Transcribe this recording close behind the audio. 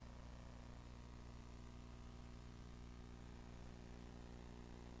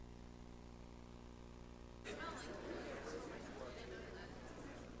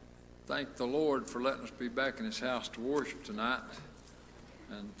Thank the Lord for letting us be back in His house to worship tonight.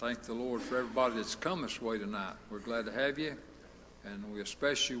 And thank the Lord for everybody that's come this way tonight. We're glad to have you. And we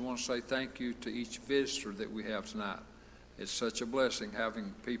especially want to say thank you to each visitor that we have tonight. It's such a blessing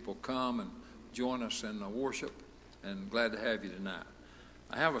having people come and join us in the worship, and glad to have you tonight.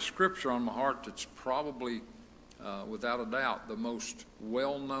 I have a scripture on my heart that's probably, without a doubt, the most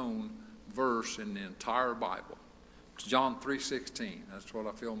well-known verse in the entire Bible. It's John 3:16. That's what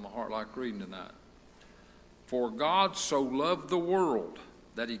I feel in my heart like reading tonight. For God so loved the world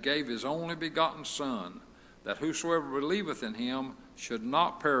that He gave His only begotten Son, that whosoever believeth in Him should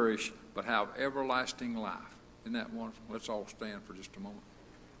not perish, but have everlasting life. Isn't that wonderful? Let's all stand for just a moment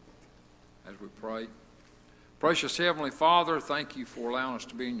as we pray. Precious Heavenly Father, thank you for allowing us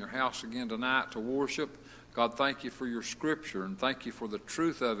to be in your house again tonight to worship. God, thank you for your scripture, and thank you for the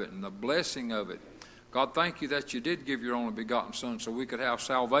truth of it and the blessing of it. God, thank you that you did give your only begotten Son so we could have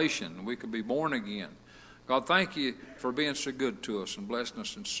salvation and we could be born again. God, thank you for being so good to us and blessing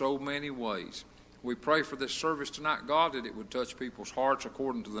us in so many ways. We pray for this service tonight, God, that it would touch people's hearts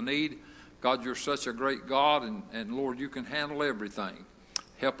according to the need. God, you're such a great God, and Lord, you can handle everything.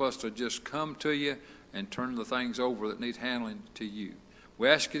 Help us to just come to you and turn the things over that need handling to you. We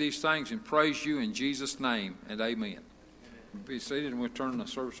ask you these things and praise you in Jesus' name, and amen. Be seated, and we'll turn the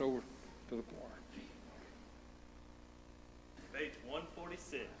service over to the choir. Page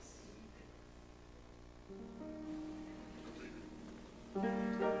 146.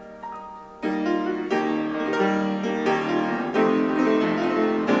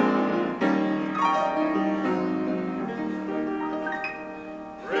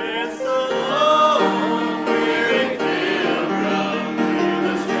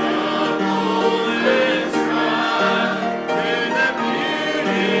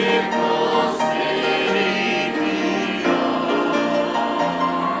 Beautiful city beyond.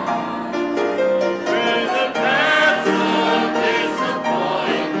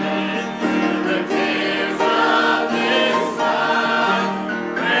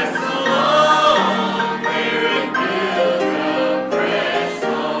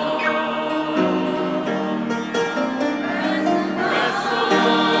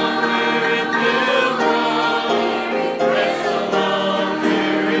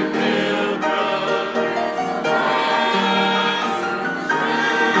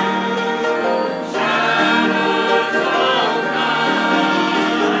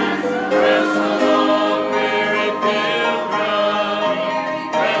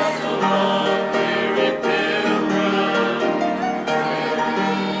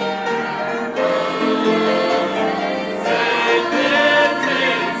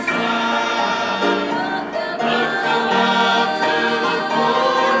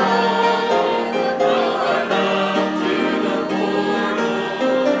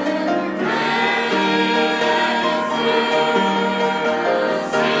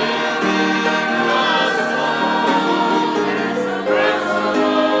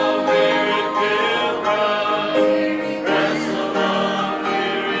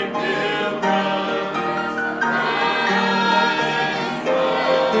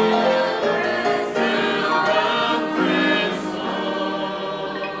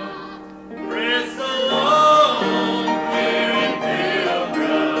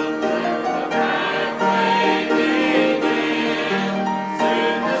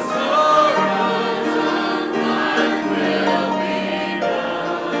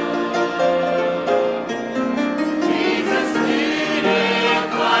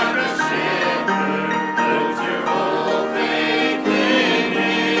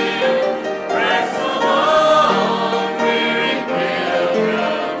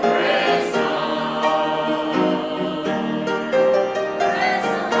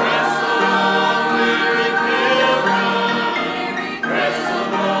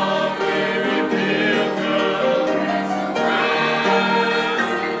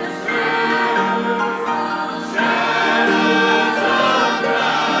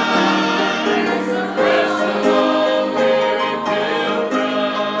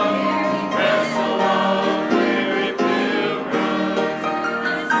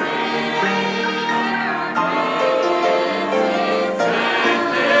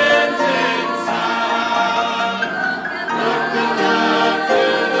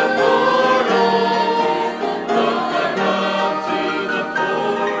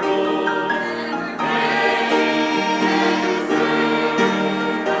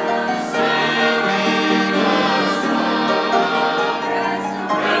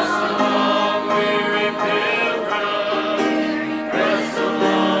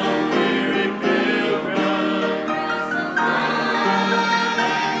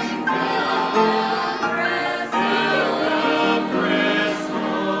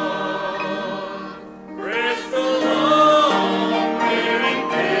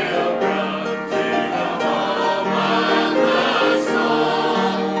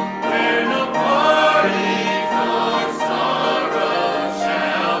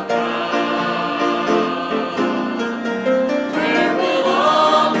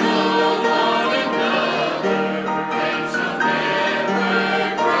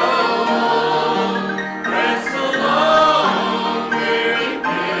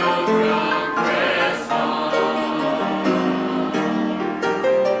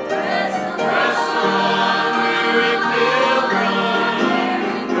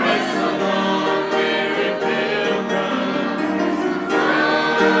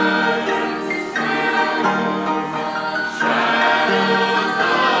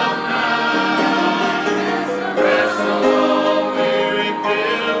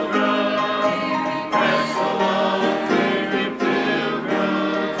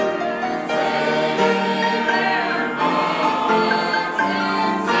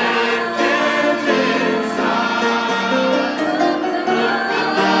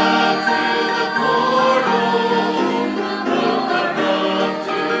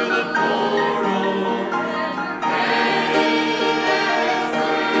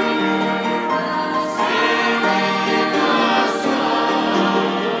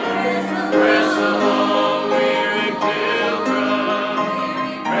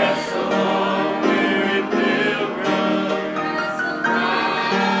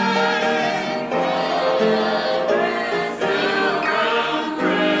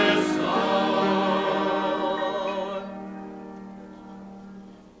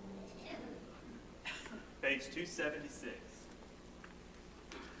 Page 276.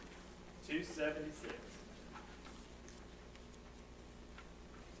 276.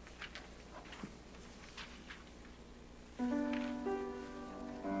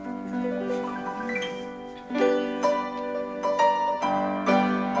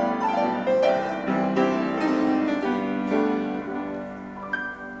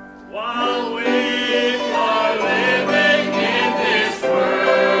 While we are living in this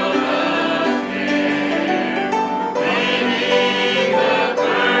world of care, bearing the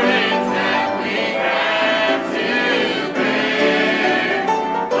burdens that we have to bear,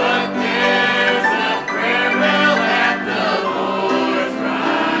 but there's a prayer bell at the Lord's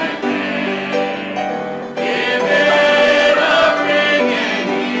right hand. Give it a ring and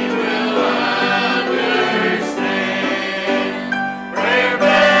He will understand. Prayer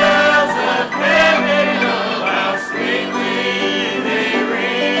bells of heaven, oh how sweetly they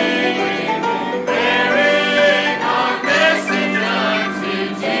ring, bearing our message unto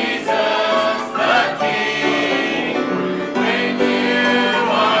Jesus the King. When you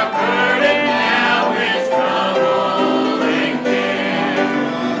are burdened now with trouble and care,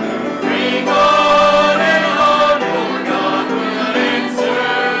 ring on and on, for God will answer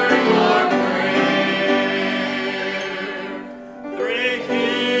your prayer. Three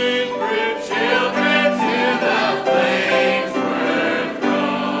Hebrew children to the flames were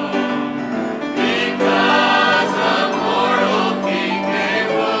thrown, because a mortal king they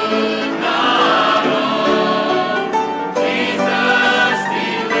would not own. Jesus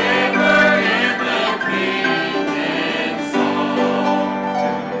delivered and the king then song.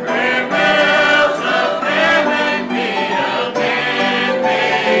 Prayer bells of heaven beat a band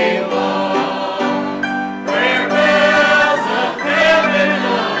made long. Prayer bells of heaven,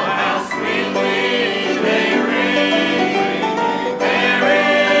 oh how sweetly they ring,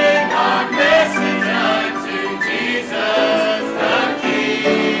 bearing our message unto Jesus the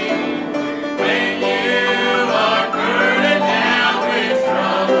King. When you are burdened down with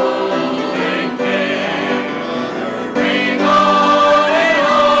trouble and care, ring on and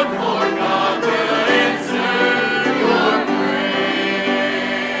on, for God will answer your prayer.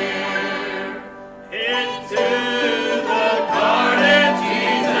 Into the garden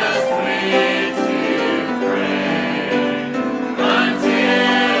Jesus went to pray,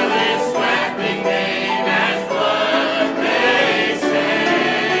 until His sweat became as blood, they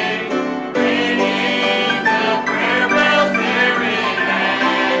say, ringing the prayer bells there in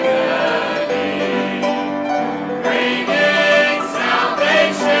agony, bringing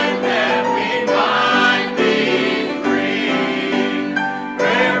salvation that we might be free.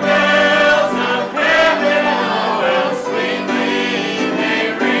 Prayer bells of heaven, oh how sweetly they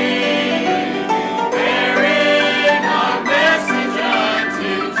ring, bearing our message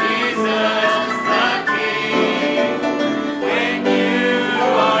unto Jesus the King. When you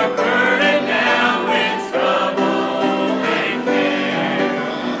are burdened down with trouble and care,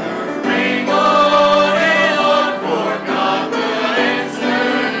 ring on and on, for God will answer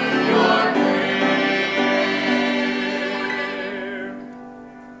your prayer.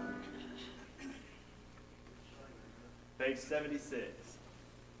 Page 76.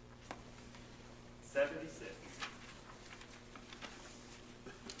 76.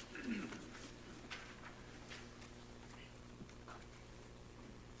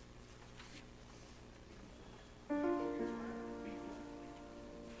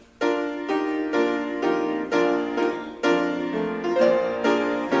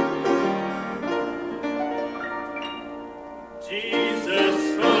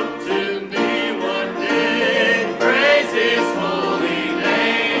 Jesus spoke to me one day, praise His holy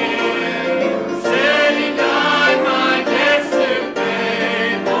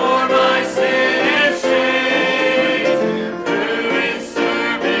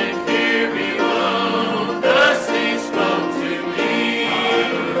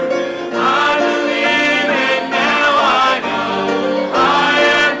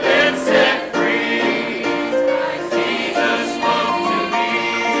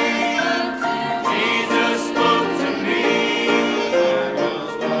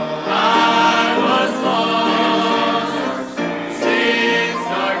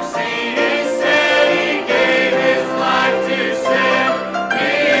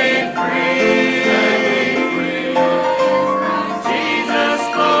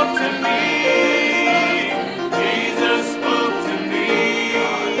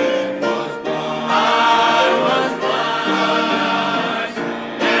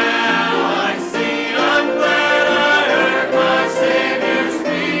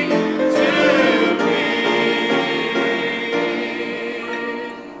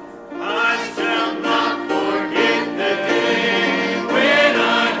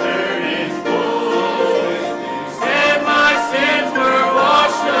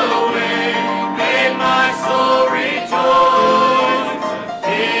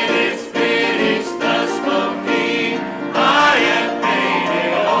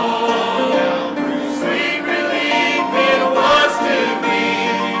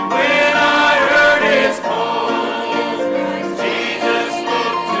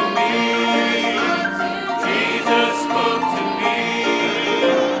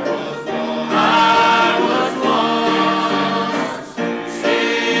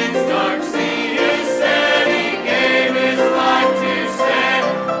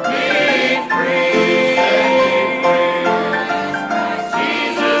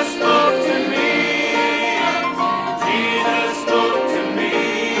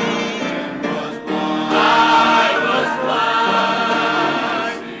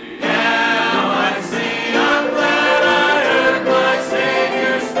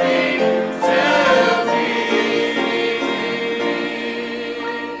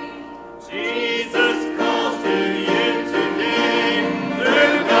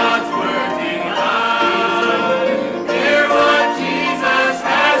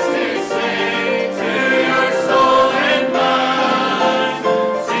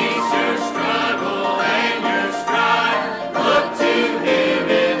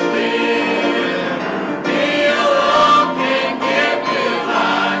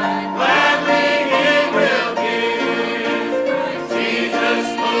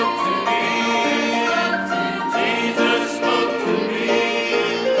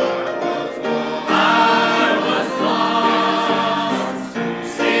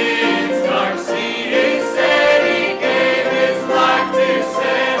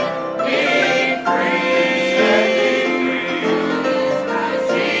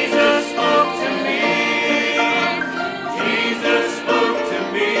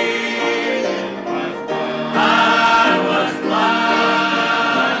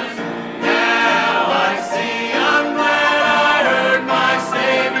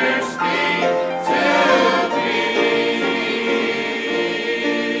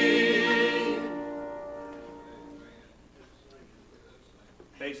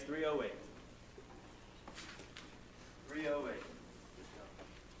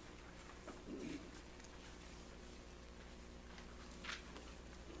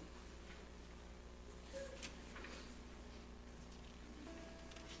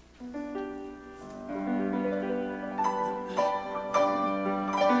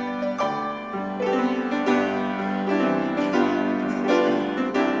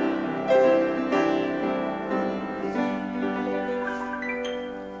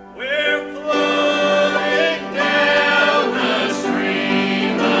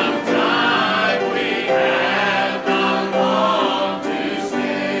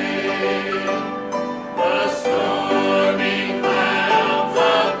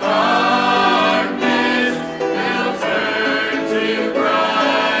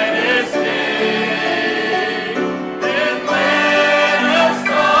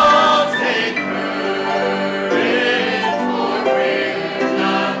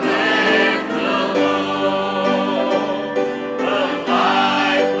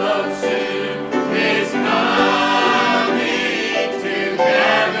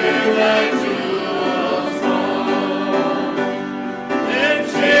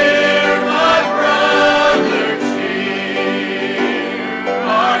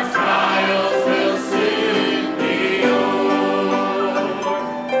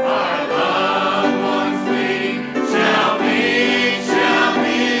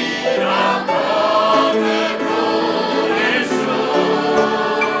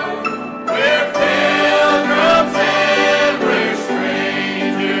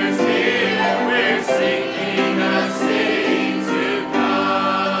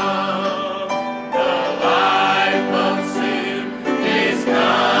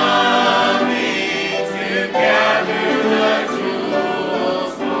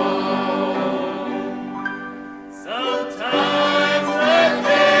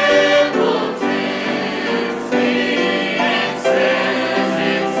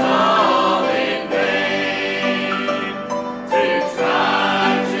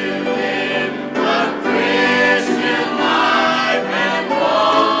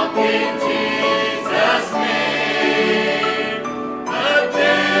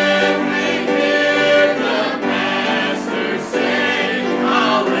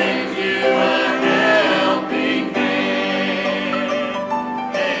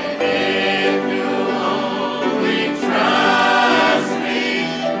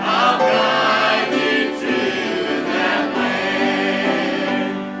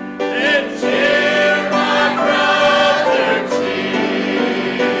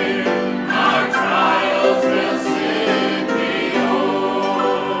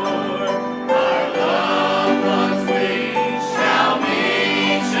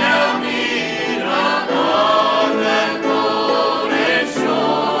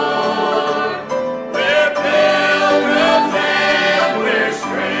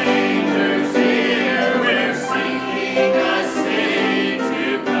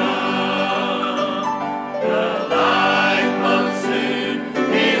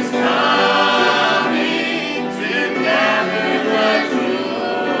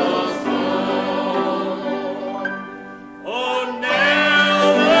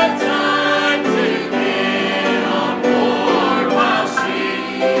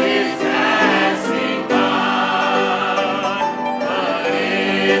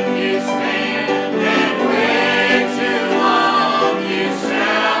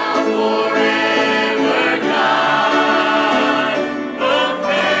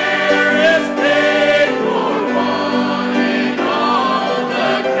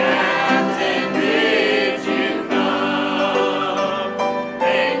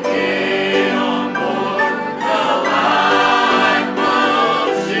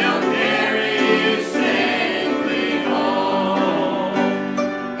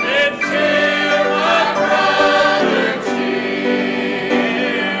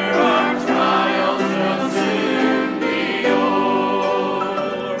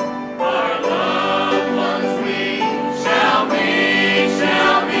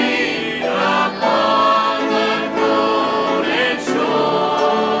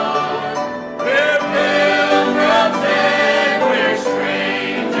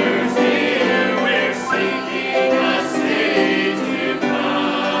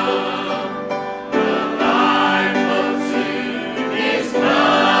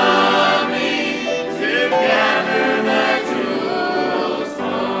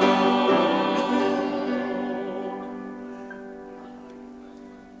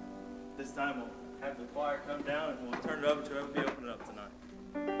This time we'll have the choir come down and we'll turn it over to whoever will be opening up tonight.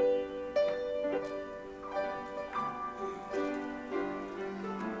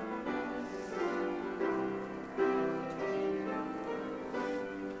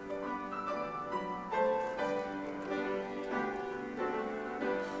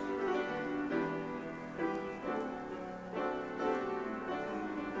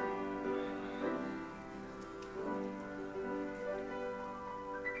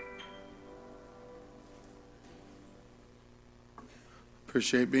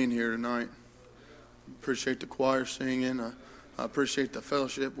 Appreciate being here tonight. Appreciate the choir singing. I appreciate the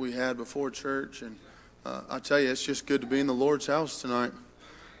fellowship we had before church. And I tell you, it's just good to be in the Lord's house tonight.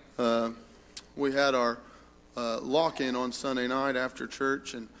 We had our lock-in on Sunday night after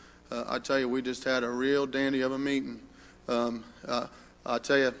church. And I tell you, we just had a real dandy of a meeting. I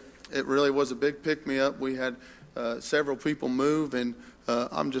tell you, it really was a big pick-me-up. We had several people move, and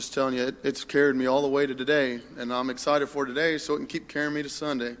I'm just telling you, it's carried me all the way to today, and I'm excited for today so it can keep carrying me to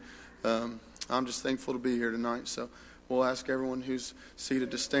Sunday. I'm just thankful to be here tonight. So we'll ask everyone who's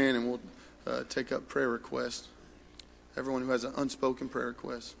seated to stand, and we'll take up prayer requests. Everyone who has an unspoken prayer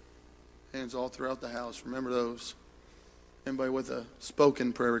request. Hands all throughout the house. Remember those. Anybody with a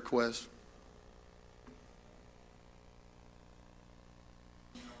spoken prayer request?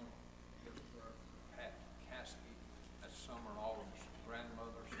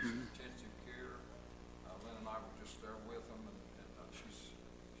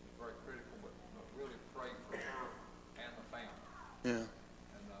 Yeah.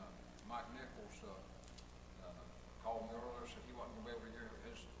 And Mike Nichols called me earlier, said he wasn't going to be able to hear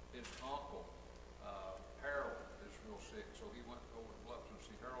his uncle, Harold, is real sick, so he went over to Bluffton to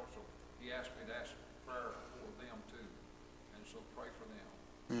see Harold, so he asked me to ask prayer for them too, and so pray for them.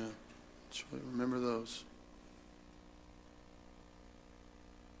 Yeah, so remember those.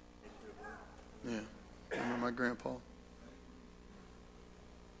 Yeah, remember my grandpa.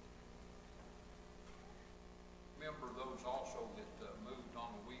 Remember those also that moved on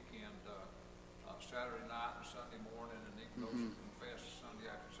the weekend, Saturday night and Sunday morning, and even those who confessed Sunday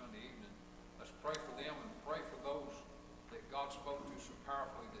after Sunday evening. Let's pray for them and pray for those that God spoke to so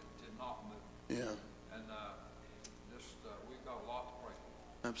powerfully that did not move. Yeah. And we've got a lot to pray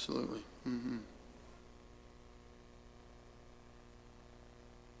for. Absolutely. Mm-hmm.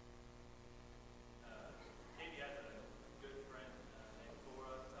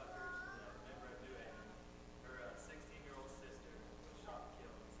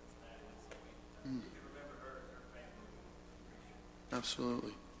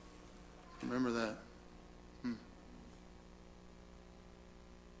 Absolutely. Remember that.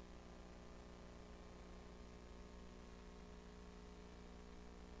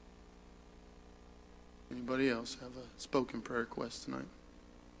 Anybody else have a spoken prayer request tonight?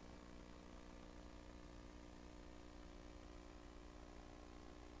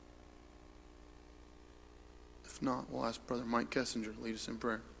 If not, we'll ask Brother Mike Kessinger to lead us in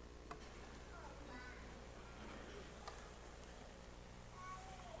prayer.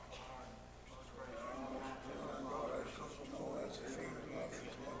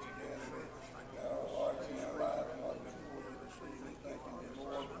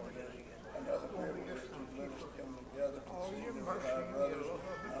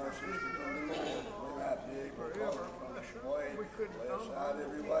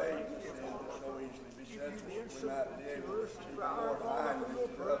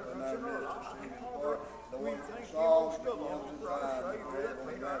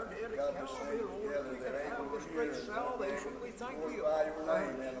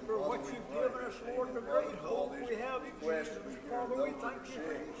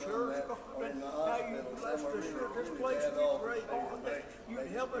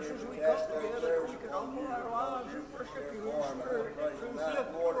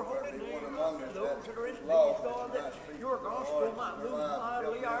 Your gospel might move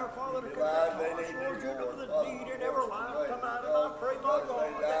mightily, our Father, to connect Lord, you know the need in every life tonight, and I pray, my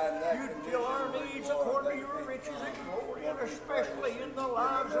God, that you'd fill our needs according to your riches and glory, and especially in the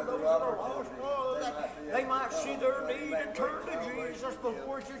lives of those that are lost, Father, that they might see their need and turn to Jesus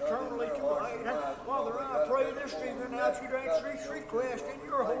before it's eternally too late. And Father, I pray this evening that you'd answer each request in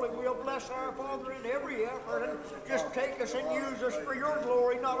your holy will. Bless our Father in every effort, and just take us and use us for your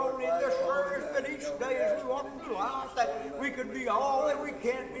glory, not only in this service, but each day as we walk through life, that we could be all that we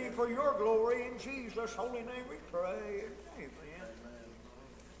can be for your glory. In Jesus' holy name we pray. Amen.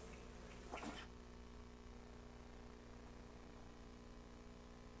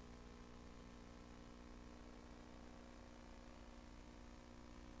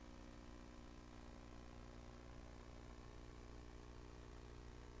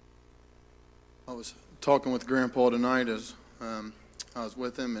 I was talking with Grandpa tonight as I was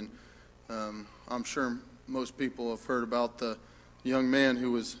with him, and I'm sure most people have heard about the young man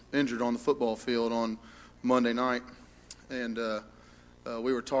who was injured on the football field on Monday night. And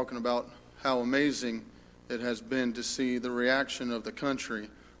we were talking about how amazing it has been to see the reaction of the country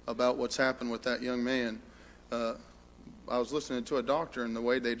about what's happened with that young man. I was listening to a doctor, and the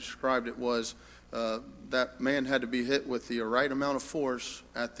way they described it was that man had to be hit with the right amount of force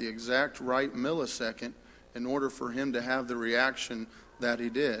at the exact right millisecond in order for him to have the reaction that he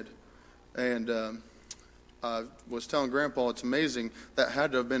did. And I was telling Grandpa, it's amazing. That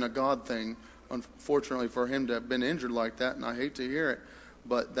had to have been a God thing, unfortunately, for him to have been injured like that, and I hate to hear it.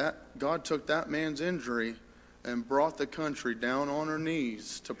 But that God took that man's injury and brought the country down on her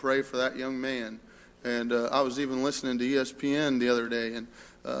knees to pray for that young man. And I was even listening to ESPN the other day, and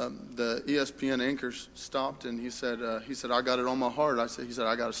the ESPN anchor stopped, and he said, I got it on my heart. He said,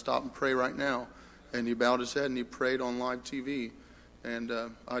 I got to stop and pray right now. And he bowed his head and he prayed on live TV. And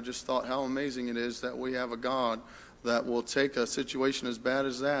I just thought how amazing it is that we have a God that will take a situation as bad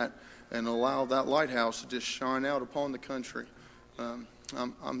as that and allow that lighthouse to just shine out upon the country.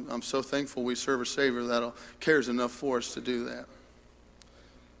 I'm so thankful we serve a Savior that cares enough for us to do that.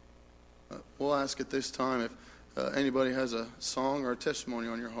 We'll ask at this time if anybody has a song or a testimony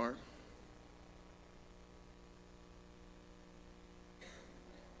on your heart.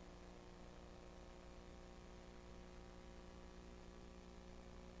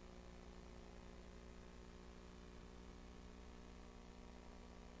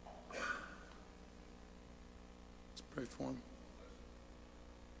 Let's pray for him.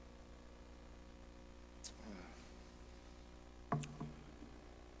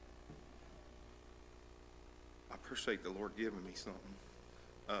 I appreciate the Lord giving me something.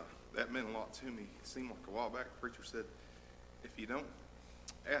 That meant a lot to me. It seemed like a while back, the preacher said, if you don't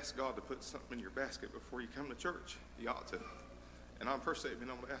ask God to put something in your basket before you come to church, you ought to. And I appreciate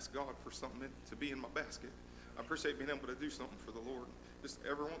being able to ask God for something to be in my basket. I appreciate being able to do something for the Lord. Just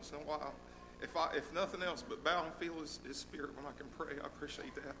every once in a while. If nothing else but bow and feel his spirit when I can pray, I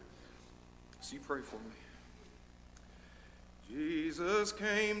appreciate that. So you pray for me. Jesus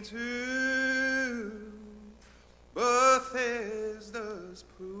came to Bethesda's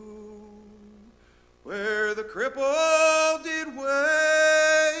pool, where the crippled did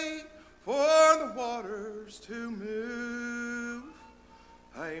wait for the waters to move.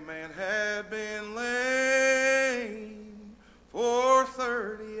 A man had been lame for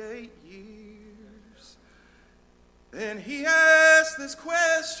 38 years. Then he asked this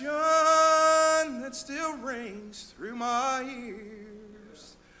question that still rings through my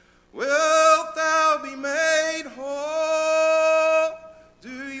ears. Wilt thou be made whole?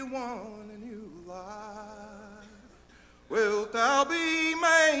 Do you want a new life? Wilt thou be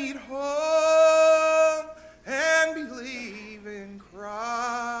made whole and believe in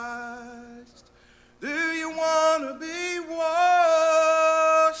Christ? Do you want to be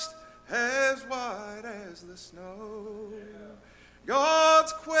washed as white as the snow?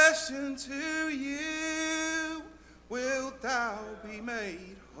 God's question to you, wilt thou be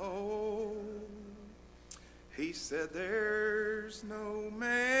made whole? He said, there's no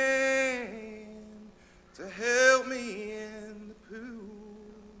man to help me in the pool.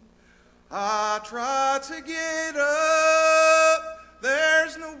 I tried to get up,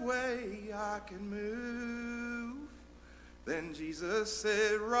 there's no way I can move. Then Jesus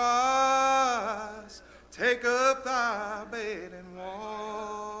said, rise, take up thy bed and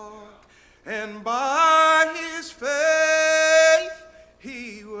walk. And by his faith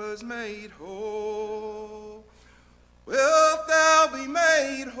he was made whole. Wilt thou be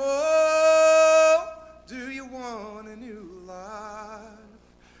made whole? Do you want a new life?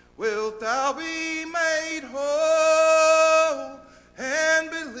 Wilt thou be made whole and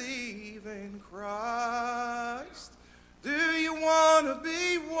believe in Christ? Do you want to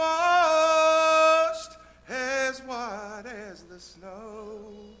be washed as white as the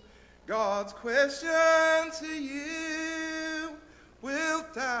snow? God's question to you,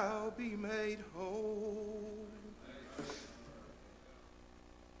 wilt thou be made whole?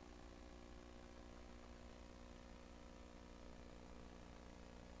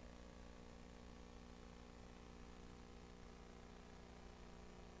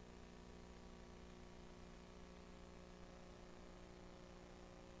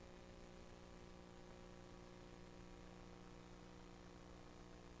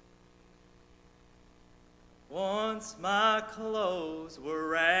 Once my clothes were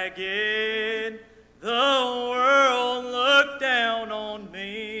ragged, the world looked down on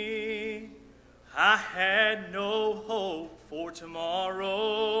me. I had no hope for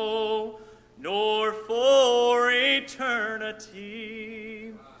tomorrow, nor for eternity.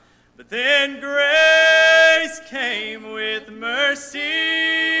 But then grace came with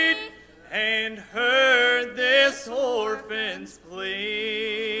mercy and heard this orphan's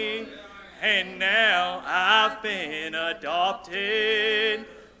plea. And now I've been adopted.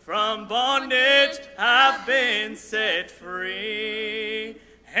 From bondage I've been set free.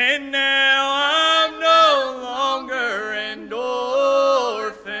 And now I'm no longer an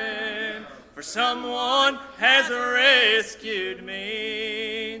orphan, for someone has rescued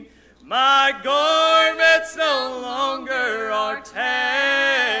me. My garments no longer are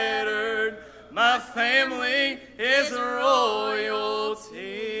tattered. My family is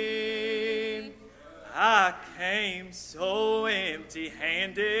royalty. I came so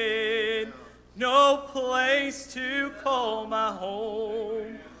empty-handed, no place to call my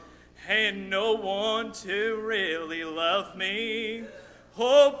home, and no one to really love me.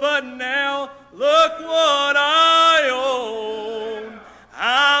 Oh, but now look what I own.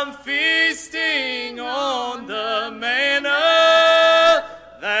 I'm feasting on the manna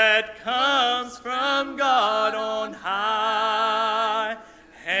that comes from God on high.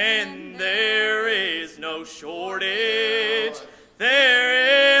 And there is no shortage.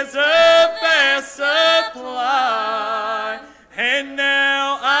 There is a vast supply. And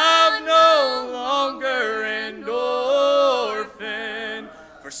now I'm no longer an orphan,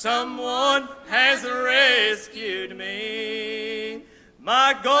 for someone has rescued me.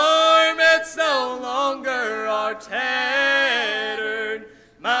 My garments no longer are tattered.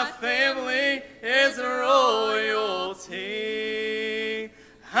 My family is royalty.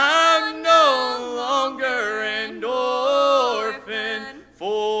 I'm no longer an orphan,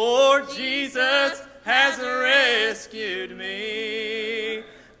 for Jesus has rescued me.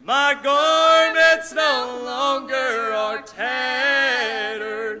 My garments no longer are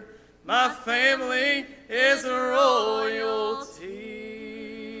tattered. My family is royalty.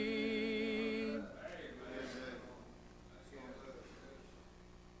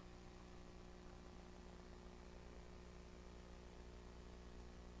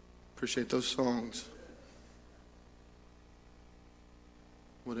 Appreciate those songs.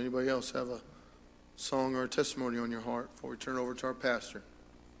 Would anybody else have a song or a testimony on your heart before we turn it over to our pastor?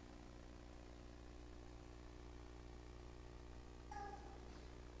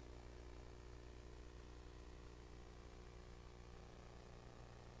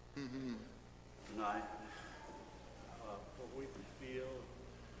 Tonight, what we can feel,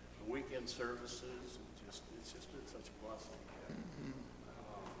 the weekend services, it's just been such a blessing.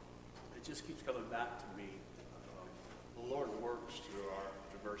 It just keeps coming back to me. The Lord works through our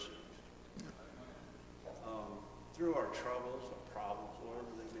diversity, through our troubles, our problems,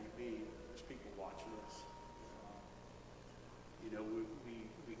 whatever they may be. There's people watching us. We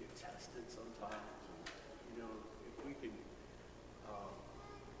get tested sometimes. If we can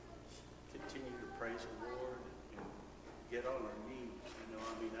continue to praise the Lord and get on our knees,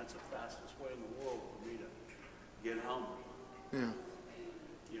 that's the fastest way in the world for me to get humble. Yeah.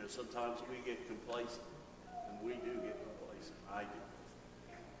 Sometimes we get complacent, and we do get complacent. I do.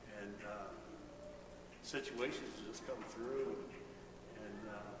 And situations just come through, and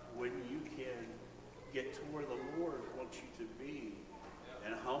when you can get to where the Lord wants you to be,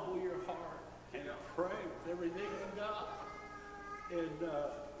 and humble your heart, and pray with everything you got, and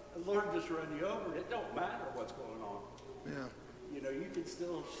the Lord just run you over. It don't matter what's going on. Yeah. You can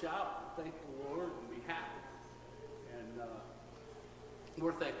still shout and thank the Lord and be happy. And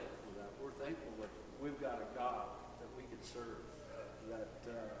we're thankful for that. We're thankful that we've got a God that we can serve, that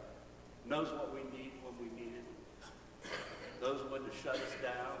knows what we need when we need it, knows when to shut us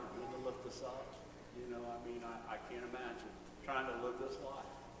down and when to lift us up. I can't imagine trying to live this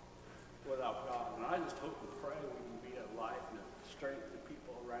life without God. And I just hope and pray we can be a light and a strength to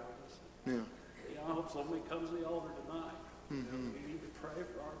people around us. Yeah. I hope somebody comes to the altar tonight. We need to pray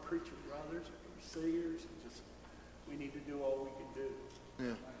for our preacher brothers, for singers, and we need to do all we can do.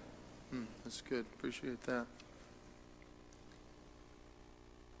 Yeah. That's good. Appreciate that.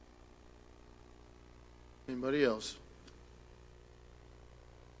 Anybody else?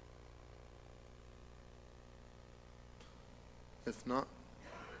 If not,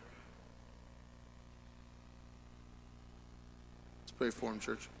 let's pray for him,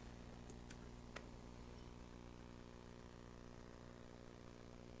 church.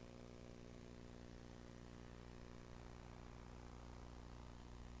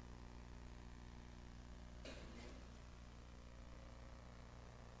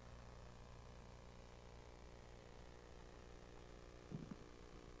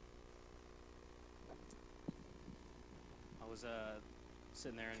 I was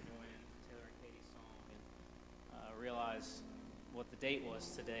sitting there enjoying Taylor and realize what the date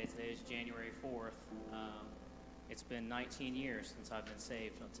was today. Today is January 4th. It's been 19 years since I've been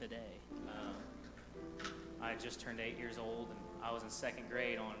saved until today. I just turned 8 years old, and I was in second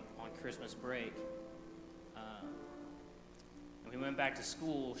grade on Christmas break. And we went back to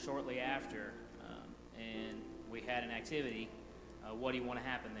school shortly after, and we had an activity. What do you want to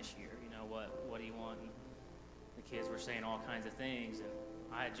happen this year? You know, what do you want? And the kids were saying all kinds of things, and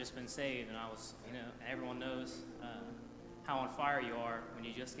I had just been saved, and I was, you know, everyone knows how on fire you are when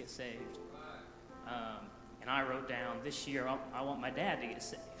you just get saved. And I wrote down, this year I want my dad to get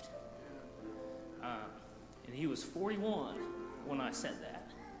saved. And he was 41 when I said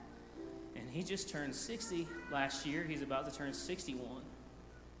that. And he just turned 60 last year. He's about to turn 61.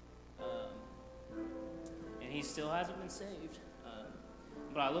 And he still hasn't been saved.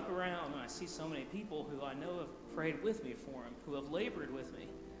 But I look around and I see so many people who I know have prayed with me for him, who have labored with me.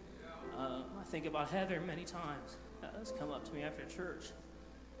 I think about Heather many times. Has come up to me after church,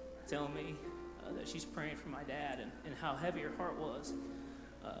 telling me that she's praying for my dad and how heavy her heart was.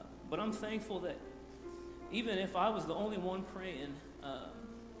 But I'm thankful that even if I was the only one praying,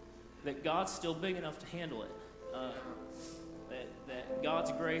 that God's still big enough to handle it. That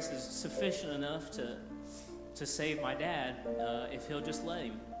God's grace is sufficient enough to save my dad if he'll just let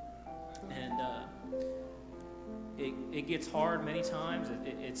him. And it gets hard many times.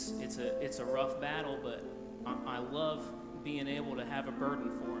 It's a rough battle, but I love being able to have a burden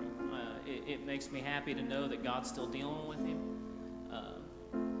for him. It makes me happy to know that God's still dealing with him.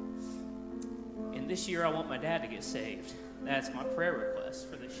 And this year I want my dad to get saved. That's my prayer request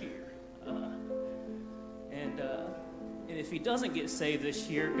for this year. And if he doesn't get saved this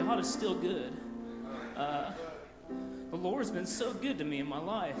year, God is still good. The Lord's been so good to me in my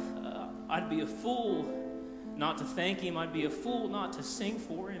life. I'd be a fool not to thank him. I'd be a fool not to sing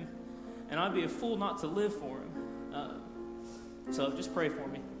for him. And I'd be a fool not to live for him. So just pray for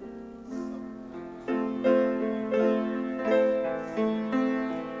me.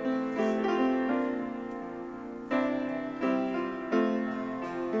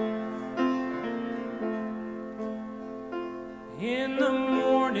 In the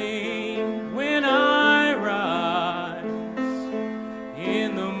morning when I rise,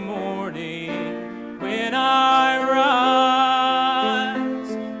 in the morning when I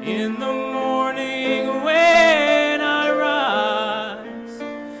rise, in the morning when I rise,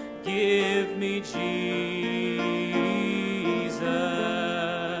 give me Jesus.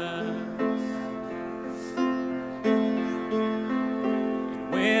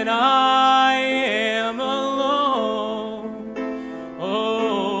 And when I am alone,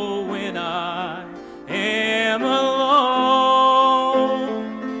 oh, when I am alone,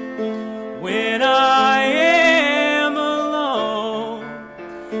 when I am alone,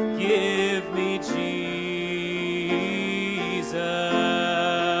 give me Jesus.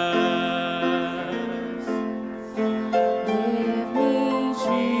 Give me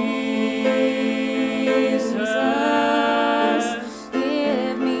Jesus.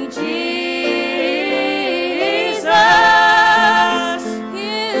 Give me Jesus.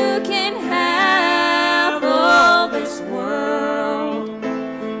 You can have all this world.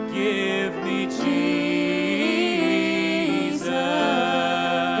 Give me Jesus.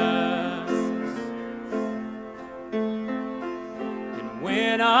 And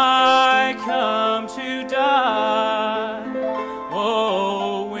when I come to die,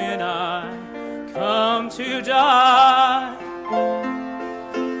 oh, when I come to die,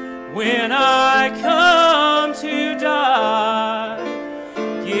 when I come to die,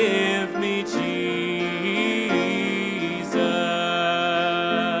 give me Jesus.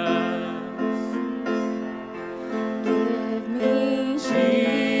 Give me Jesus.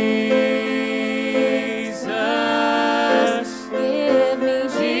 Give me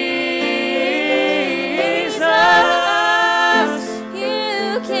Jesus.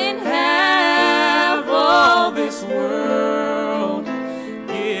 You can have all this world.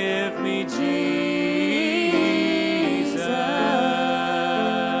 Give me Jesus.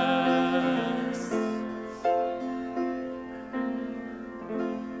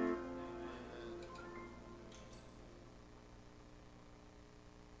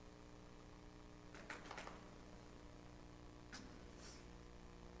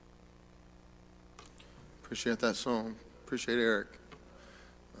 Appreciate that song. Appreciate Eric.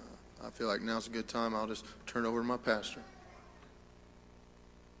 I feel like now's a good time. I'll just turn it over to my pastor.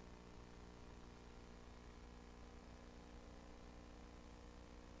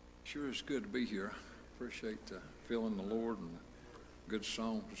 Sure is good to be here. Appreciate feeling the Lord and the good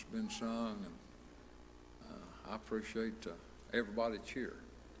songs that's been sung. And I appreciate everybody that's here.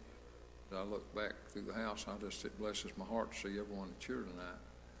 I look back through the house, it blesses my heart to see everyone that's here tonight.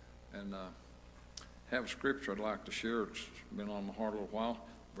 And have a scripture I'd like to share. It's been on my heart a little while.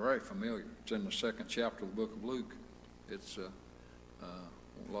 Very familiar. It's in the 2nd chapter of the book of Luke. It's a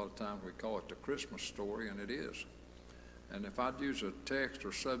lot of times we call it the Christmas story, and it is. And if I'd use a text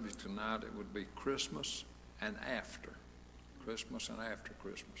or subject tonight, it would be Christmas and after. Christmas and after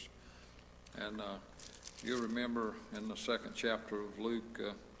Christmas. And you remember in the 2nd chapter of Luke,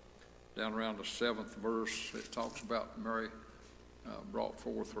 down around the 7th verse, it talks about Mary brought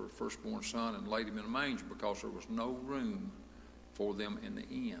forth her firstborn son and laid him in a manger because there was no room for them in the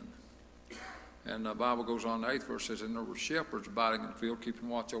inn. And the Bible goes on, the 8th verse says, and there were shepherds abiding in the field, keeping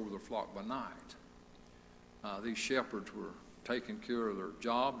watch over their flock by night. These shepherds were taking care of their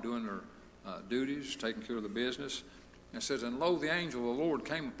job, doing their duties, taking care of the business. And it says, and lo, the angel of the Lord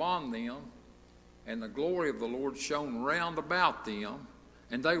came upon them, and the glory of the Lord shone round about them,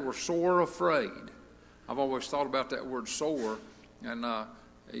 and they were sore afraid. I've always thought about that word sore. And, I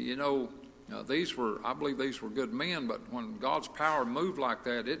believe these were good men, but when God's power moved like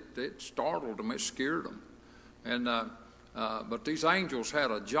that, it startled them, it scared them. And, but these angels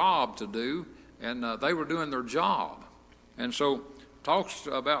had a job to do, and they were doing their job. And so, talks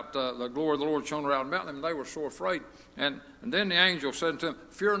about the glory of the Lord shone around about them, and they were so afraid. And then the angel said to them,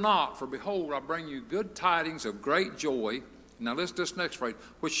 fear not, for behold, I bring you good tidings of great joy. Now listen to this next phrase,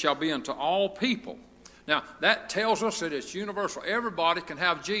 which shall be unto all people. Now, that tells us that it's universal. Everybody can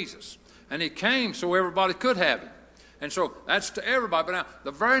have Jesus. And he came so everybody could have him. And so that's to everybody. But now,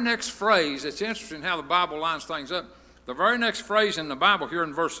 the very next phrase, it's interesting how the Bible lines things up. The very next phrase in the Bible here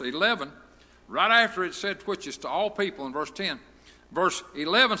in verse 11, right after it said, which is to all people in verse 10, verse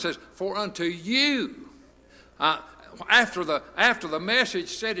 11 says, for unto you, after the message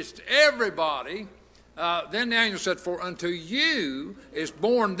said it's to everybody, then the angel said, for unto you is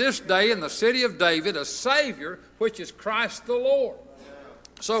born this day in the city of David a Savior, which is Christ the Lord.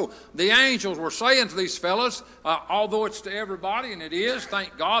 So the angels were saying to these fellas, although it's to everybody, and it is,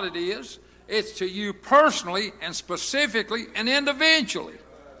 thank God it is, it's to you personally and specifically and individually.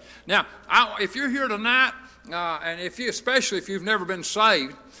 Now, if you're here tonight, and especially if you've never been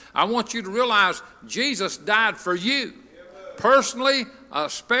saved, I want you to realize Jesus died for you. Personally,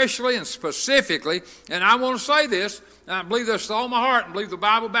 especially, and specifically. And I want to say this, and I believe this with all my heart, and believe the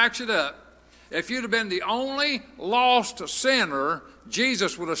Bible backs it up. If you'd have been the only lost sinner,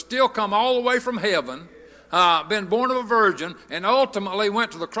 Jesus would have still come all the way from heaven, been born of a virgin, and ultimately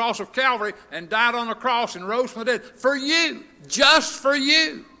went to the cross of Calvary and died on the cross and rose from the dead for you, just for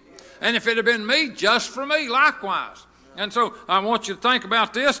you. And if it had been me, just for me likewise. And so I want you to think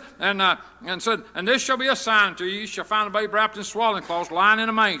about this, and said, and this shall be a sign to you. You shall find a babe wrapped in swaddling cloths, lying in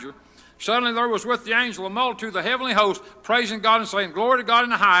a manger. Suddenly there was with the angel a multitude of the heavenly host, praising God and saying, glory to God in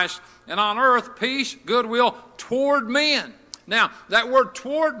the highest, and on earth peace, goodwill toward men. Now, that word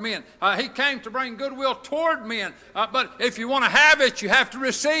toward men, he came to bring goodwill toward men. But if you want to have it, you have to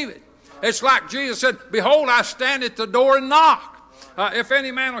receive it. It's like Jesus said, behold, I stand at the door and knock. If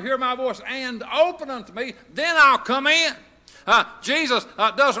any man will hear my voice and open unto me, then I'll come in. Jesus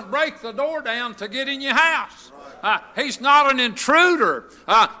doesn't break the door down to get in your house. He's not an intruder,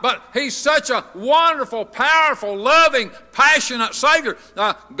 but he's such a wonderful, powerful, loving, passionate Savior.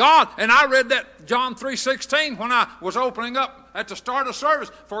 God, and I read that John 3:16 when I was opening up at the start of service.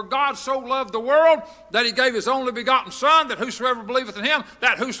 For God so loved the world that he gave his only begotten Son, that whosoever believeth in him,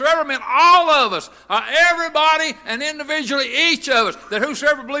 that whosoever meant all of us, everybody and individually each of us, that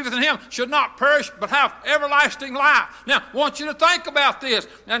whosoever believeth in him should not perish but have everlasting life. Now, I want you to think about this.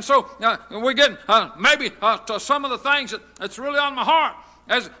 And so we get maybe to some of the things that's really on my heart.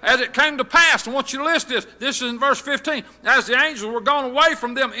 As it came to pass, I want you to list this. This is in verse 15. As the angels were gone away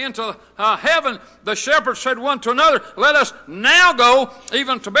from them into heaven, the shepherds said one to another, let us now go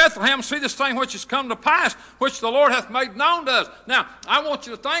even to Bethlehem, see this thing which has come to pass, which the Lord hath made known to us. Now, I want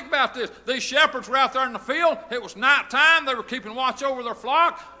you to think about this. These shepherds were out there in the field. It was nighttime. They were keeping watch over their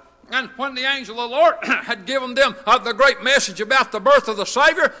flock. And when the angel of the Lord had given them the great message about the birth of the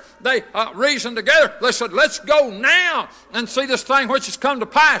Savior, they reasoned together. They said, let's go now and see this thing which has come to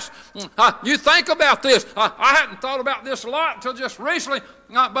pass. You think about this. I hadn't thought about this a lot until just recently.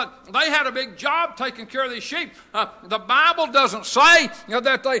 But they had a big job taking care of these sheep. The Bible doesn't say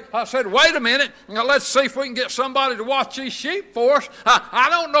that they said, wait a minute, let's see if we can get somebody to watch these sheep for us. I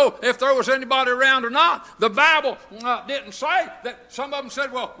don't know if there was anybody around or not. The Bible didn't say that. Some of them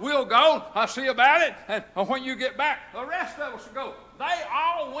said, well, we'll go. I'll see about it. And when you get back, the rest of us will go. They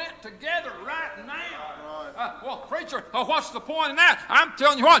all went together right now. Well, preacher, what's the point in that? I'm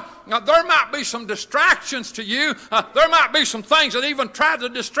telling you what, there might be some distractions to you. There might be some things that even tried to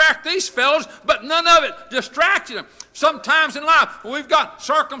distract these fellows, but none of it distracted them. Sometimes in life, we've got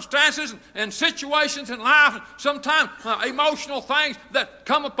circumstances and situations in life, and sometimes emotional things that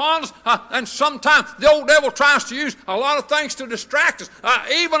come upon us, and sometimes the old devil tries to use a lot of things to distract us,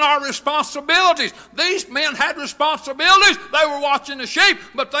 even our responsibilities. These men had responsibilities. They were watching the sheep,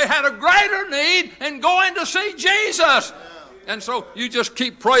 but they had a greater need in going to see Jesus. And so you just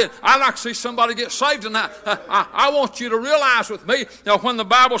keep praying. I'd like to see somebody get saved tonight. I want you to realize with me, when the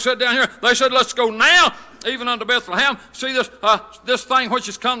Bible said down here, they said, let's go now, even unto Bethlehem. See this thing which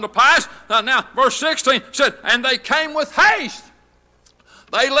has come to pass. Now, verse 16 said, and they came with haste.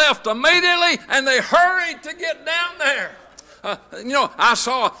 They left immediately, and they hurried to get down there. I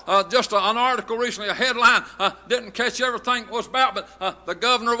saw just an article recently, a headline, didn't catch everything it was about, but the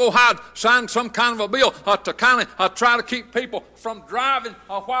governor of Ohio signed some kind of a bill to kind of try to keep people from driving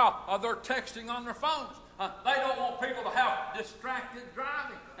while they're texting on their phones. They don't want people to have distracted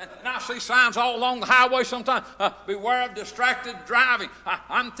driving. And I see signs all along the highway sometimes, beware of distracted driving.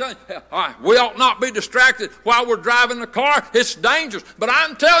 I'm telling you, we ought not be distracted while we're driving the car. It's dangerous. But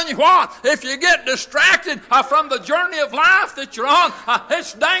I'm telling you what, if you get distracted from the journey of life that you're on,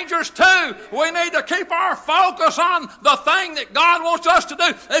 it's dangerous too. We need to keep our focus on the thing that God wants us to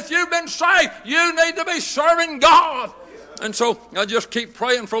do. If you've been saved, you need to be serving God. And so I just keep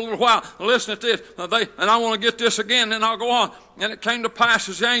praying for a little while. Listen to this. And I want to get this again, then I'll go on. And it came to pass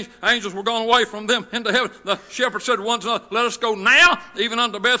as the angels were gone away from them into heaven. The shepherd said to one another, let us go now, even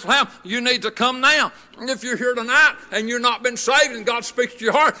unto Bethlehem. You need to come now. And if you're here tonight and you're not been saved and God speaks to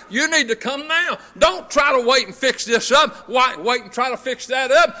your heart, you need to come now. Don't try to wait and fix this up. Wait and try to fix that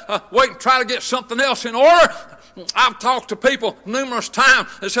up. Wait and try to get something else in order. I've talked to people numerous times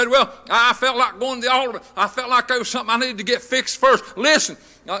that said, well, I felt like going to the altar, but I felt like there was something I needed to get fixed first. Listen,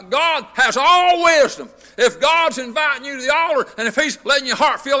 God has all wisdom. If God's inviting you to the altar and if He's letting your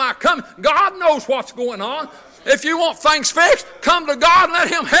heart feel like coming, God knows what's going on. If you want things fixed, come to God and let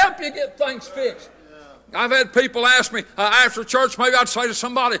Him help you get things fixed. I've had people ask me after church, maybe I'd say to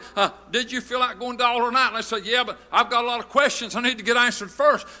somebody, did you feel like going to the altar tonight? And they said, yeah, but I've got a lot of questions I need to get answered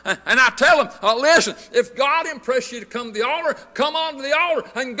first. And I tell them, listen, if God impressed you to come to the altar, come on to the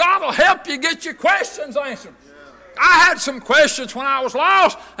altar, and God will help you get your questions answered. Yeah. I had some questions when I was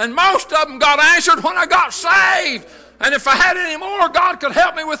lost, and most of them got answered when I got saved. And if I had any more, God could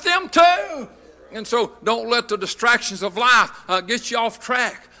help me with them too. And so don't let the distractions of life get you off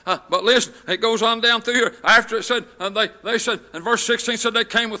track. But listen, it goes on down through here. After it said, they said, in verse 16 said, they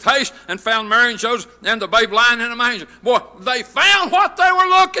came with haste and found Mary and Joseph and the babe lying in a manger. Boy, they found what they were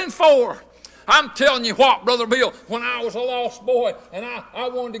looking for. I'm telling you what, Brother Bill, when I was a lost boy and I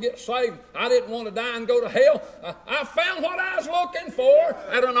wanted to get saved, I didn't want to die and go to hell. I found what I was looking for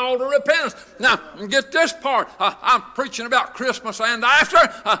at an altar of repentance. Now, get this part. I'm preaching about Christmas and after.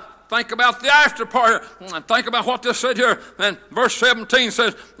 Think about the after part here. And think about what this said here. And verse 17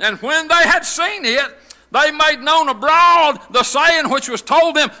 says, and when they had seen it, they made known abroad the saying which was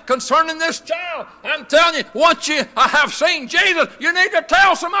told them concerning this child. I'm telling you, once you have seen Jesus, you need to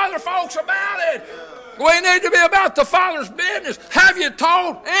tell some other folks about it. We need to be about the Father's business. Have you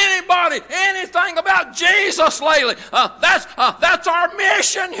told anybody anything about Jesus lately? That's our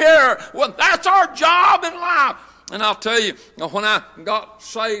mission here. Well, that's our job in life. And I'll tell you, when I got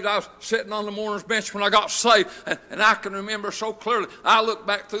saved, I was sitting on the mourner's bench when I got saved, and I can remember so clearly. I looked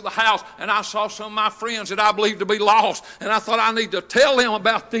back through the house, and I saw some of my friends that I believed to be lost, and I thought I need to tell them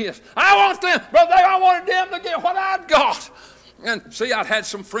about this. I wanted them to get what I'd got. And see, I'd had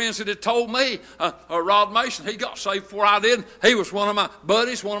some friends that had told me, Rod Mason, he got saved before I did. He was one of my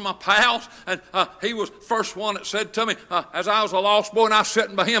buddies, one of my pals, and he was the first one that said to me, as I was a lost boy and I was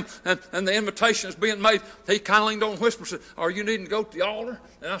sitting by him, and the invitation was being made, he kind of leaned over and whispered, said, are you needing to go to the altar?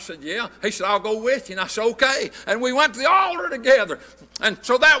 And I said, yeah. He said, I'll go with you. And I said, okay. And we went to the altar together. And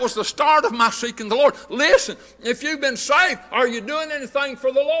so that was the start of my seeking the Lord. Listen, if you've been saved, are you doing anything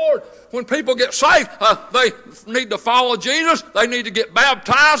for the Lord? When people get saved, they need to follow Jesus. They need to get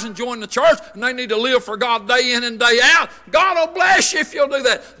baptized and join the church. And they need to live for God day in and day out. God will bless you if you'll do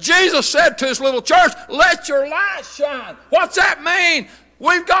that. Jesus said to his little church, let your light shine. What's that mean?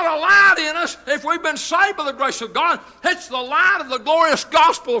 We've got a light in us if we've been saved by the grace of God. It's the light of the glorious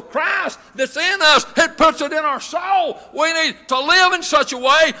gospel of Christ that's in us. It puts it in our soul. We need to live in such a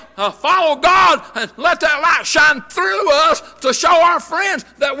way, follow God, and let that light shine through us to show our friends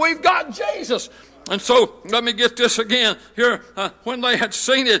that we've got Jesus. And so, let me get this again. Here, when they had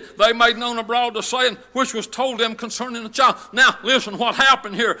seen it, they made known abroad the saying which was told them concerning the child. Now, listen what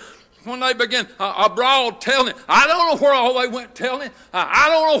happened here. When they began abroad telling it, I don't know where all they went telling it. I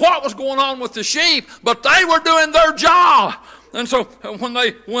don't know what was going on with the sheep, but they were doing their job. And so when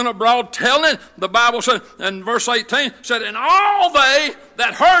they went abroad telling, the Bible said, in verse 18, said, and all they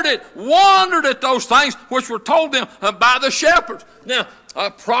that heard it wondered at those things which were told them by the shepherds. Now,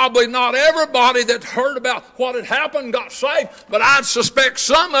 probably not everybody that heard about what had happened got saved, but I'd suspect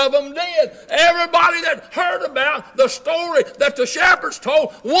some of them did. Everybody that heard about the story that the shepherds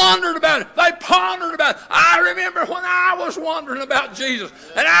told wondered about it. They pondered about it. I remember when I was wondering about Jesus,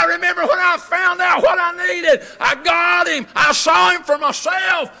 and I remember when I found out what I needed. I got him. I saw him for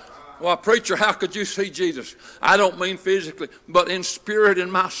myself. Well, preacher, how could you see Jesus? I don't mean physically, but in spirit,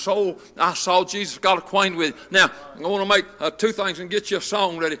 in my soul, I saw Jesus, got acquainted with him. Now, I want to make two things and get you a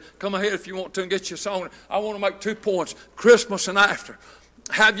song ready. Come ahead if you want to and get you a song ready. I want to make 2 points, Christmas and after.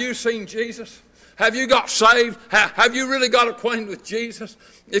 Have you seen Jesus? Have you got saved? Have you really got acquainted with Jesus?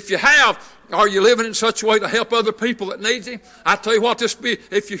 If you have, are you living in such a way to help other people that needs him? I tell you what, this be,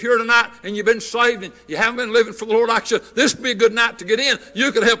 if you're here tonight and you've been saved and you haven't been living for the Lord like you should, this would be a good night to get in.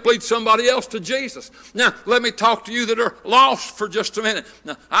 You could help lead somebody else to Jesus. Now, let me talk to you that are lost for just a minute.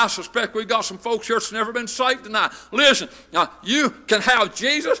 Now, I suspect we've got some folks here that's never been saved tonight. Listen, you can have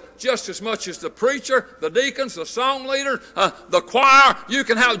Jesus just as much as the preacher, the deacons, the song leaders, the choir. You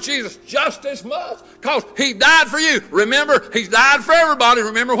can have Jesus just as much because he died for you. Remember, he's died for everybody.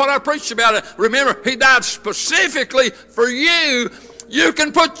 Remember what I preached about it. Remember, he died specifically for you. You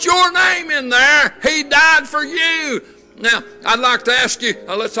can put your name in there. He died for you. Now, I'd like to ask you,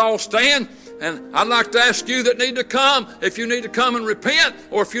 let's all stand, and I'd like to ask you that need to come, if you need to come and repent,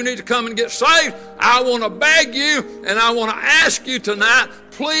 or if you need to come and get saved, I want to beg you, and I want to ask you tonight,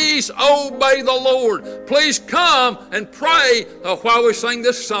 please obey the Lord. Please come and pray while we sing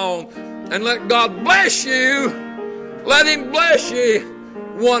this song, and let God bless you. Let him bless you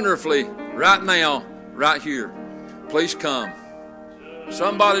wonderfully right now, right here. Please come.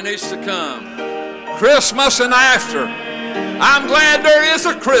 Somebody needs to come. Christmas and after. I'm glad there is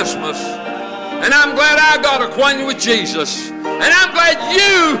a Christmas. And I'm glad I got acquainted with Jesus. And I'm glad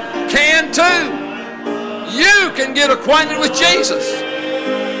you can too. You can get acquainted with Jesus.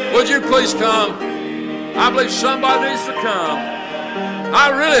 Would you please come? I believe somebody needs to come. I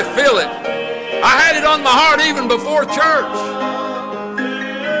really feel it. I had it on my heart even before church.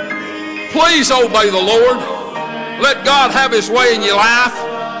 Please obey the Lord. Let God have his way in your life.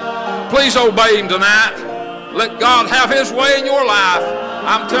 Please obey him tonight. Let God have his way in your life.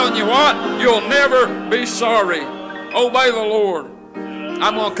 I'm telling you what, you'll never be sorry. Obey the Lord.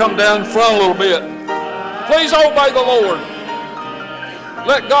 I'm going to come down in front a little bit. Please obey the Lord.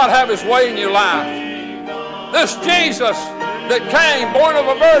 Let God have his way in your life. This Jesus that came, born of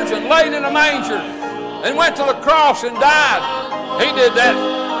a virgin, laid in a manger, and went to the cross and died, he did that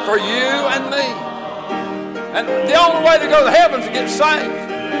for you and me. And the only way to go to heaven is to get saved.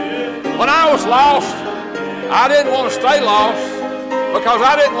 When I was lost, I didn't want to stay lost because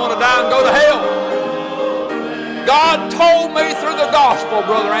I didn't want to die and go to hell. God told me through the gospel,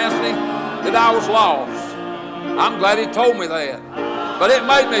 Brother Anthony, that I was lost. I'm glad he told me that. But it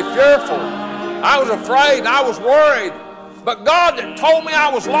made me fearful. I was afraid and I was worried. But God that told me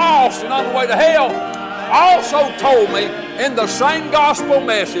I was lost and on the way to hell also told me in the same gospel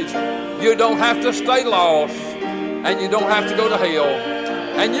message, you don't have to stay lost and you don't have to go to hell.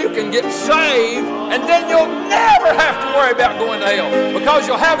 And you can get saved and then you'll never have to worry about going to hell because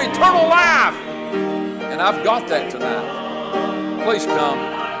you'll have eternal life. And I've got that tonight. Please come.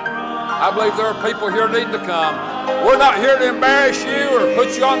 I believe there are people here needing to come. We're not here to embarrass you or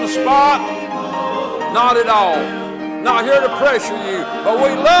put you on the spot. Not at all. Not here to pressure you. But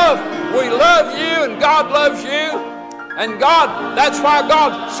we love you and God loves you. And God, that's why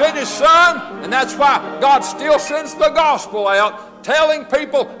God sent his son, and that's why God still sends the gospel out, telling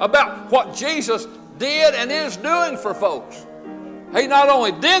people about what Jesus did and is doing for folks. He not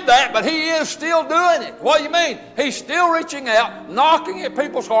only did that, but he is still doing it. What do you mean? He's still reaching out, knocking at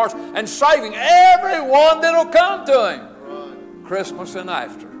people's hearts, and saving everyone that'll come to him. Christmas and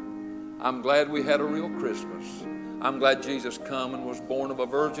after. I'm glad we had a real Christmas. I'm glad Jesus come and was born of a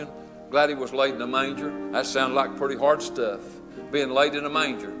virgin. Glad he was laid in a manger. That sounded like pretty hard stuff. Being laid in a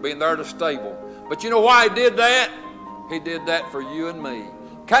manger, being there at a stable. But you know why he did that? He did that for you and me.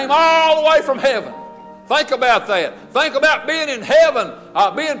 Came all the way from heaven. Think about that. Think about being in heaven,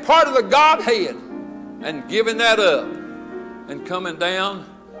 being part of the Godhead, and giving that up and coming down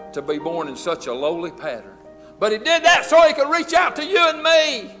to be born in such a lowly pattern. But he did that so he could reach out to you and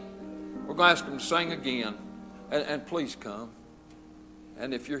me. We're going to ask them to sing again. And please come.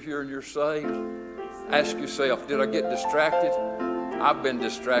 And if you're here and you're saved, ask yourself, did I get distracted? I've been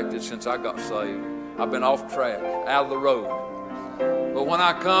distracted since I got saved. I've been off track, out of the road. But when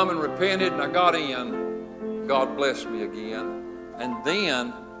I come and repented and I got in, God blessed me again. And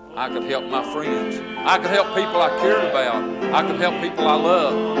then I could help my friends. I could help people I cared about. I could help people I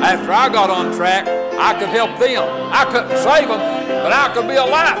love. After I got on track, I could help them. I couldn't save them, but I could be a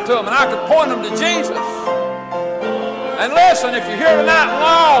light to them, and I could point them to Jesus. And listen, if you're here tonight and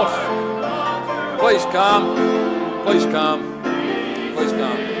lost, please come. Please come. Please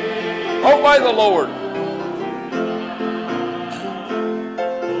come. Obey the Lord.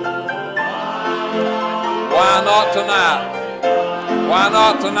 Why not tonight? Why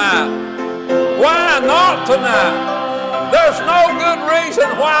not tonight? Why not tonight? There's no good reason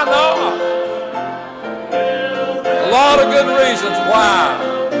why not. A lot of good reasons why.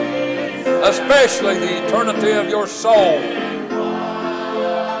 Especially the eternity of your soul.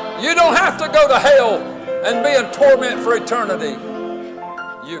 You don't have to go to hell and be in torment for eternity.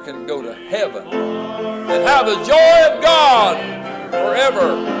 You can go to heaven and have the joy of God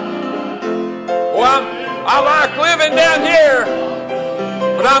forever. Well, I like living down here,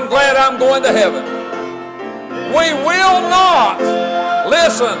 but I'm glad I'm going to heaven. We will not,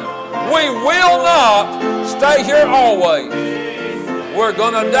 listen, we will not stay here always. We're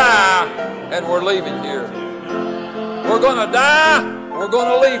going to die and we're leaving here. We're going to die, we're going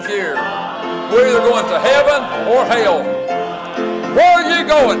to leave here. We're either going to heaven or hell. Where are you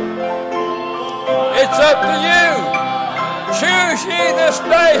going? It's up to you. Choose ye this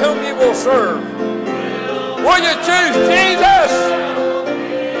day whom you will serve. Will you choose Jesus?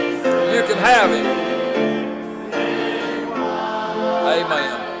 You can have him.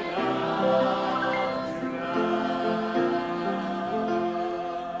 Amen.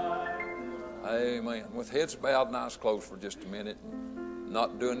 Amen. With heads bowed and eyes closed for just a minute.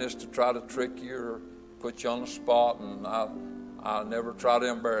 Not doing this to try to trick you or put you on the spot, and I never try to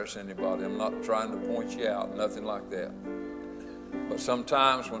embarrass anybody. I'm not trying to point you out, nothing like that. But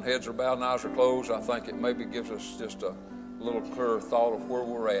sometimes when heads are bowed and eyes are closed, I think it maybe gives us just a little clearer thought of where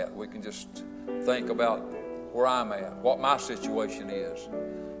we're at. We can just think about where I'm at, what my situation is.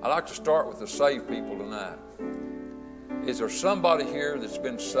 I'd like to start with the saved people tonight. Is there somebody here that's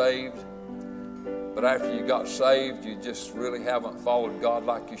been saved, but after you got saved, you just really haven't followed God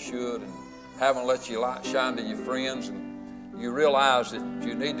like you should and haven't let your light shine to your friends, and you realize that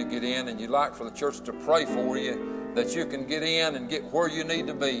you need to get in, and you'd like for the church to pray for you that you can get in and get where you need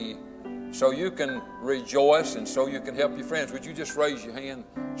to be so you can rejoice and so you can help your friends? Would you just raise your hand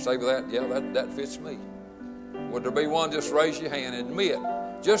and say with that, yeah, that fits me? Would there be one? Just raise your hand and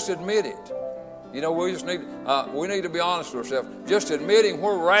just admit it. You know, we need to be honest with ourselves. Just admitting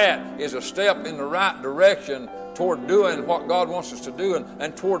where we're at is a step in the right direction toward doing what God wants us to do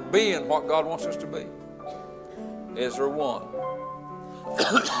and toward being what God wants us to be. Is there one?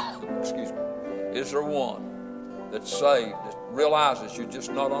 Excuse me. Is there one that's saved, that realizes you're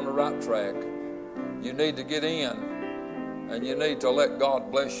just not on the right track? You need to get in, and you need to let God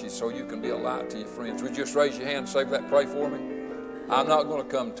bless you so you can be a light to your friends. Would you just raise your hand and say that? Pray for me. I'm not going to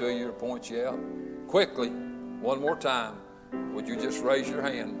come to you or point you out. Quickly, one more time, would you just raise your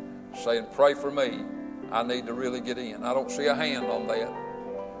hand saying, pray for me. I need to really get in. I don't see a hand on that.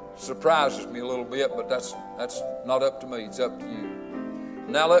 Surprises me a little bit, but that's not up to me. It's up to you.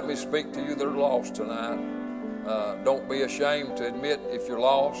 Now let me speak to you that are lost tonight. Don't be ashamed to admit if you're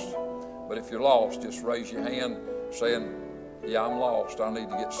lost, but if you're lost, just raise your hand saying, yeah, I'm lost. I need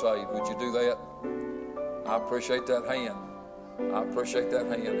to get saved. Would you do that? I appreciate that hand. I appreciate that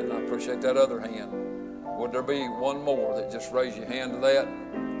hand, and I appreciate that other hand. Would there be one more that just raise your hand to that?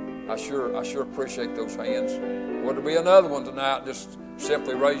 I sure appreciate those hands. Would there be another one tonight? Just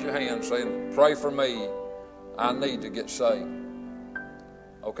simply raise your hand saying, pray for me. I need to get saved.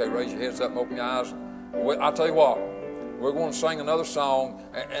 Okay, raise your heads up and open your eyes. I'll tell you what, we're going to sing another song,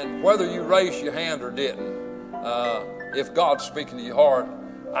 and whether you raised your hand or didn't, if God's speaking to your heart,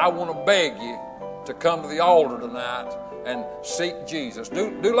 I want to beg you to come to the altar tonight and seek Jesus.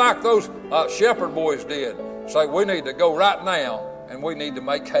 Do like those shepherd boys did. Say, we need to go right now, and we need to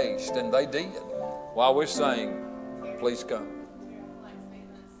make haste. And they did. While we sing, please come.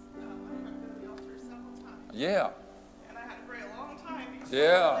 Yeah. And I had to pray a long time.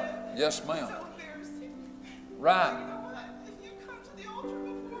 Yeah. Yes, ma'am. So embarrassing. Right. If you come to the altar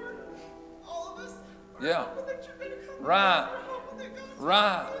before all of us, Yeah. hoping that you're going to come. Right. We're hoping that God's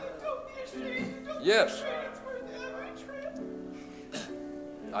Right. Don't be ashamed. Don't Yes. Be ashamed. It's worth every trip.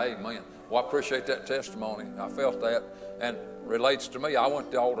 Amen. Well, I appreciate that testimony. I felt that. And relates to me. I went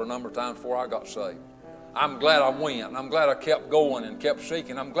to the altar a number of times before I got saved. I'm glad I went. I'm glad I kept going and kept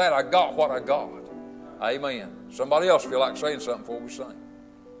seeking. I'm glad I got what I got. Amen. Somebody else feel like saying something before we sing?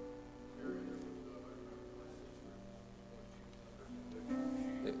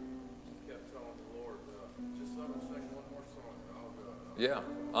 Yeah.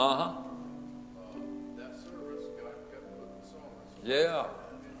 That service, God kept putting the song. Yeah.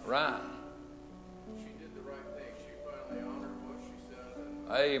 Right. She did the right thing. She finally honored what she said.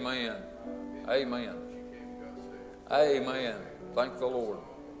 And Amen. Amen. she came and got saved. Amen. Thank the Lord.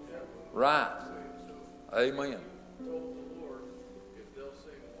 Right. Amen. Told the Lord, if they'll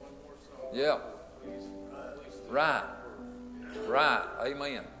sing one more song, Yeah. please Right. Right.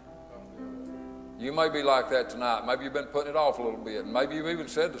 Amen. You may be like that tonight. Maybe you've been putting it off a little bit. And maybe you've even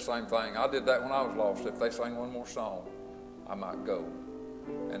said the same thing. I did that when I was lost. If they sang one more song, I might go.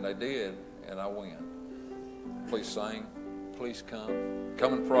 And they did, and I went. Please sing. Please come.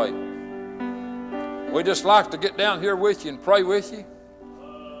 Come and pray. We'd just like to get down here with you and pray with you.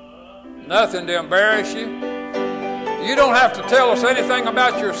 Nothing to embarrass you. You don't have to tell us anything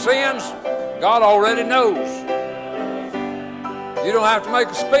about your sins. God already knows. You don't have to make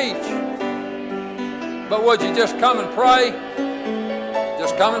a speech. But would you just come and pray?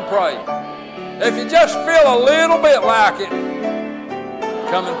 Just come and pray. If you just feel a little bit like it,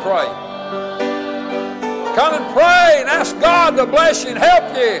 come and pray. Come and pray and ask God to bless you and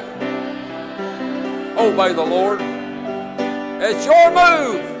help you. Obey the Lord. It's your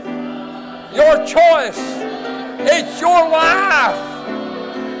move, your choice. It's your life.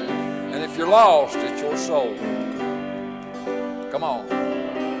 And if you're lost, it's your soul. Come on.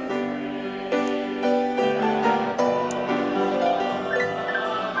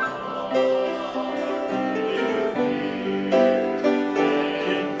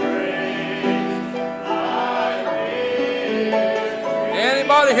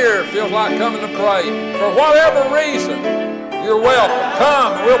 Anybody here feels like coming to pray, for whatever reason, you're welcome.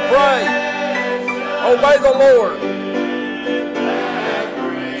 Come and we'll pray. Obey the Lord.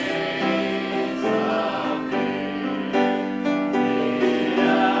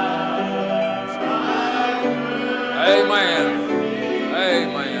 Amen.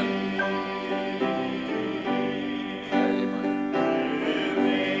 Amen.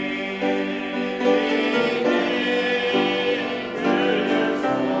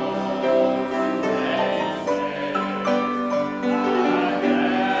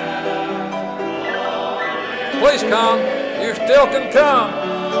 Please come. You still can come.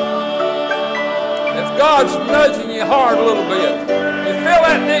 If God's nudging you hard a little bit, you feel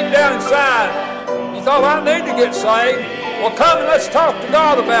that deep down inside, you thought, I need to get saved. Well, come and let's talk to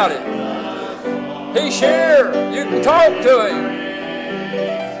God about it. He's here. You can talk to Him.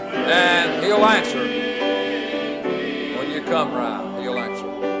 And He'll answer. When you come right, He'll answer.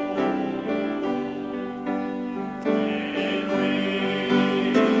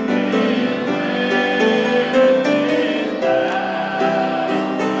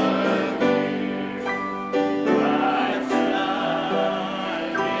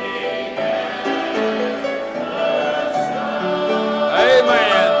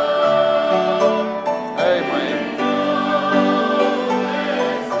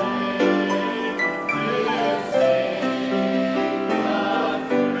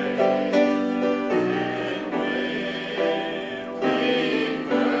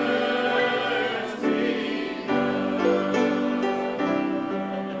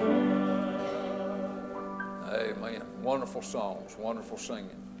 Wonderful songs, wonderful singing.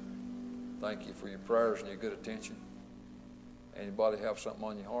 Thank you for your prayers and your good attention. Anybody have something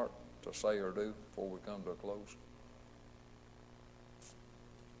on your heart to say or do before we come to a close?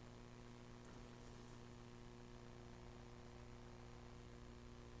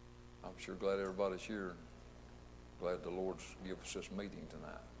 I'm sure glad everybody's here. Glad the Lord's given us this meeting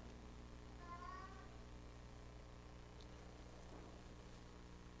tonight.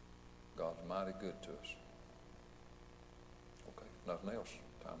 God's mighty good to us. Okay, nothing else.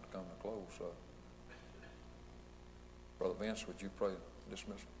 Time to come to close. Brother Vince, would you pray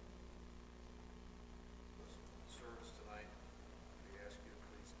dismissal? service tonight, we ask you to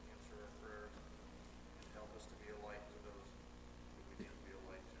please answer our prayers and help us to be a light to those who we need to be a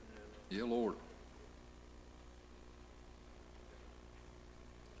light to. Yeah, Lord.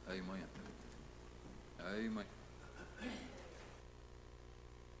 Amen. Amen.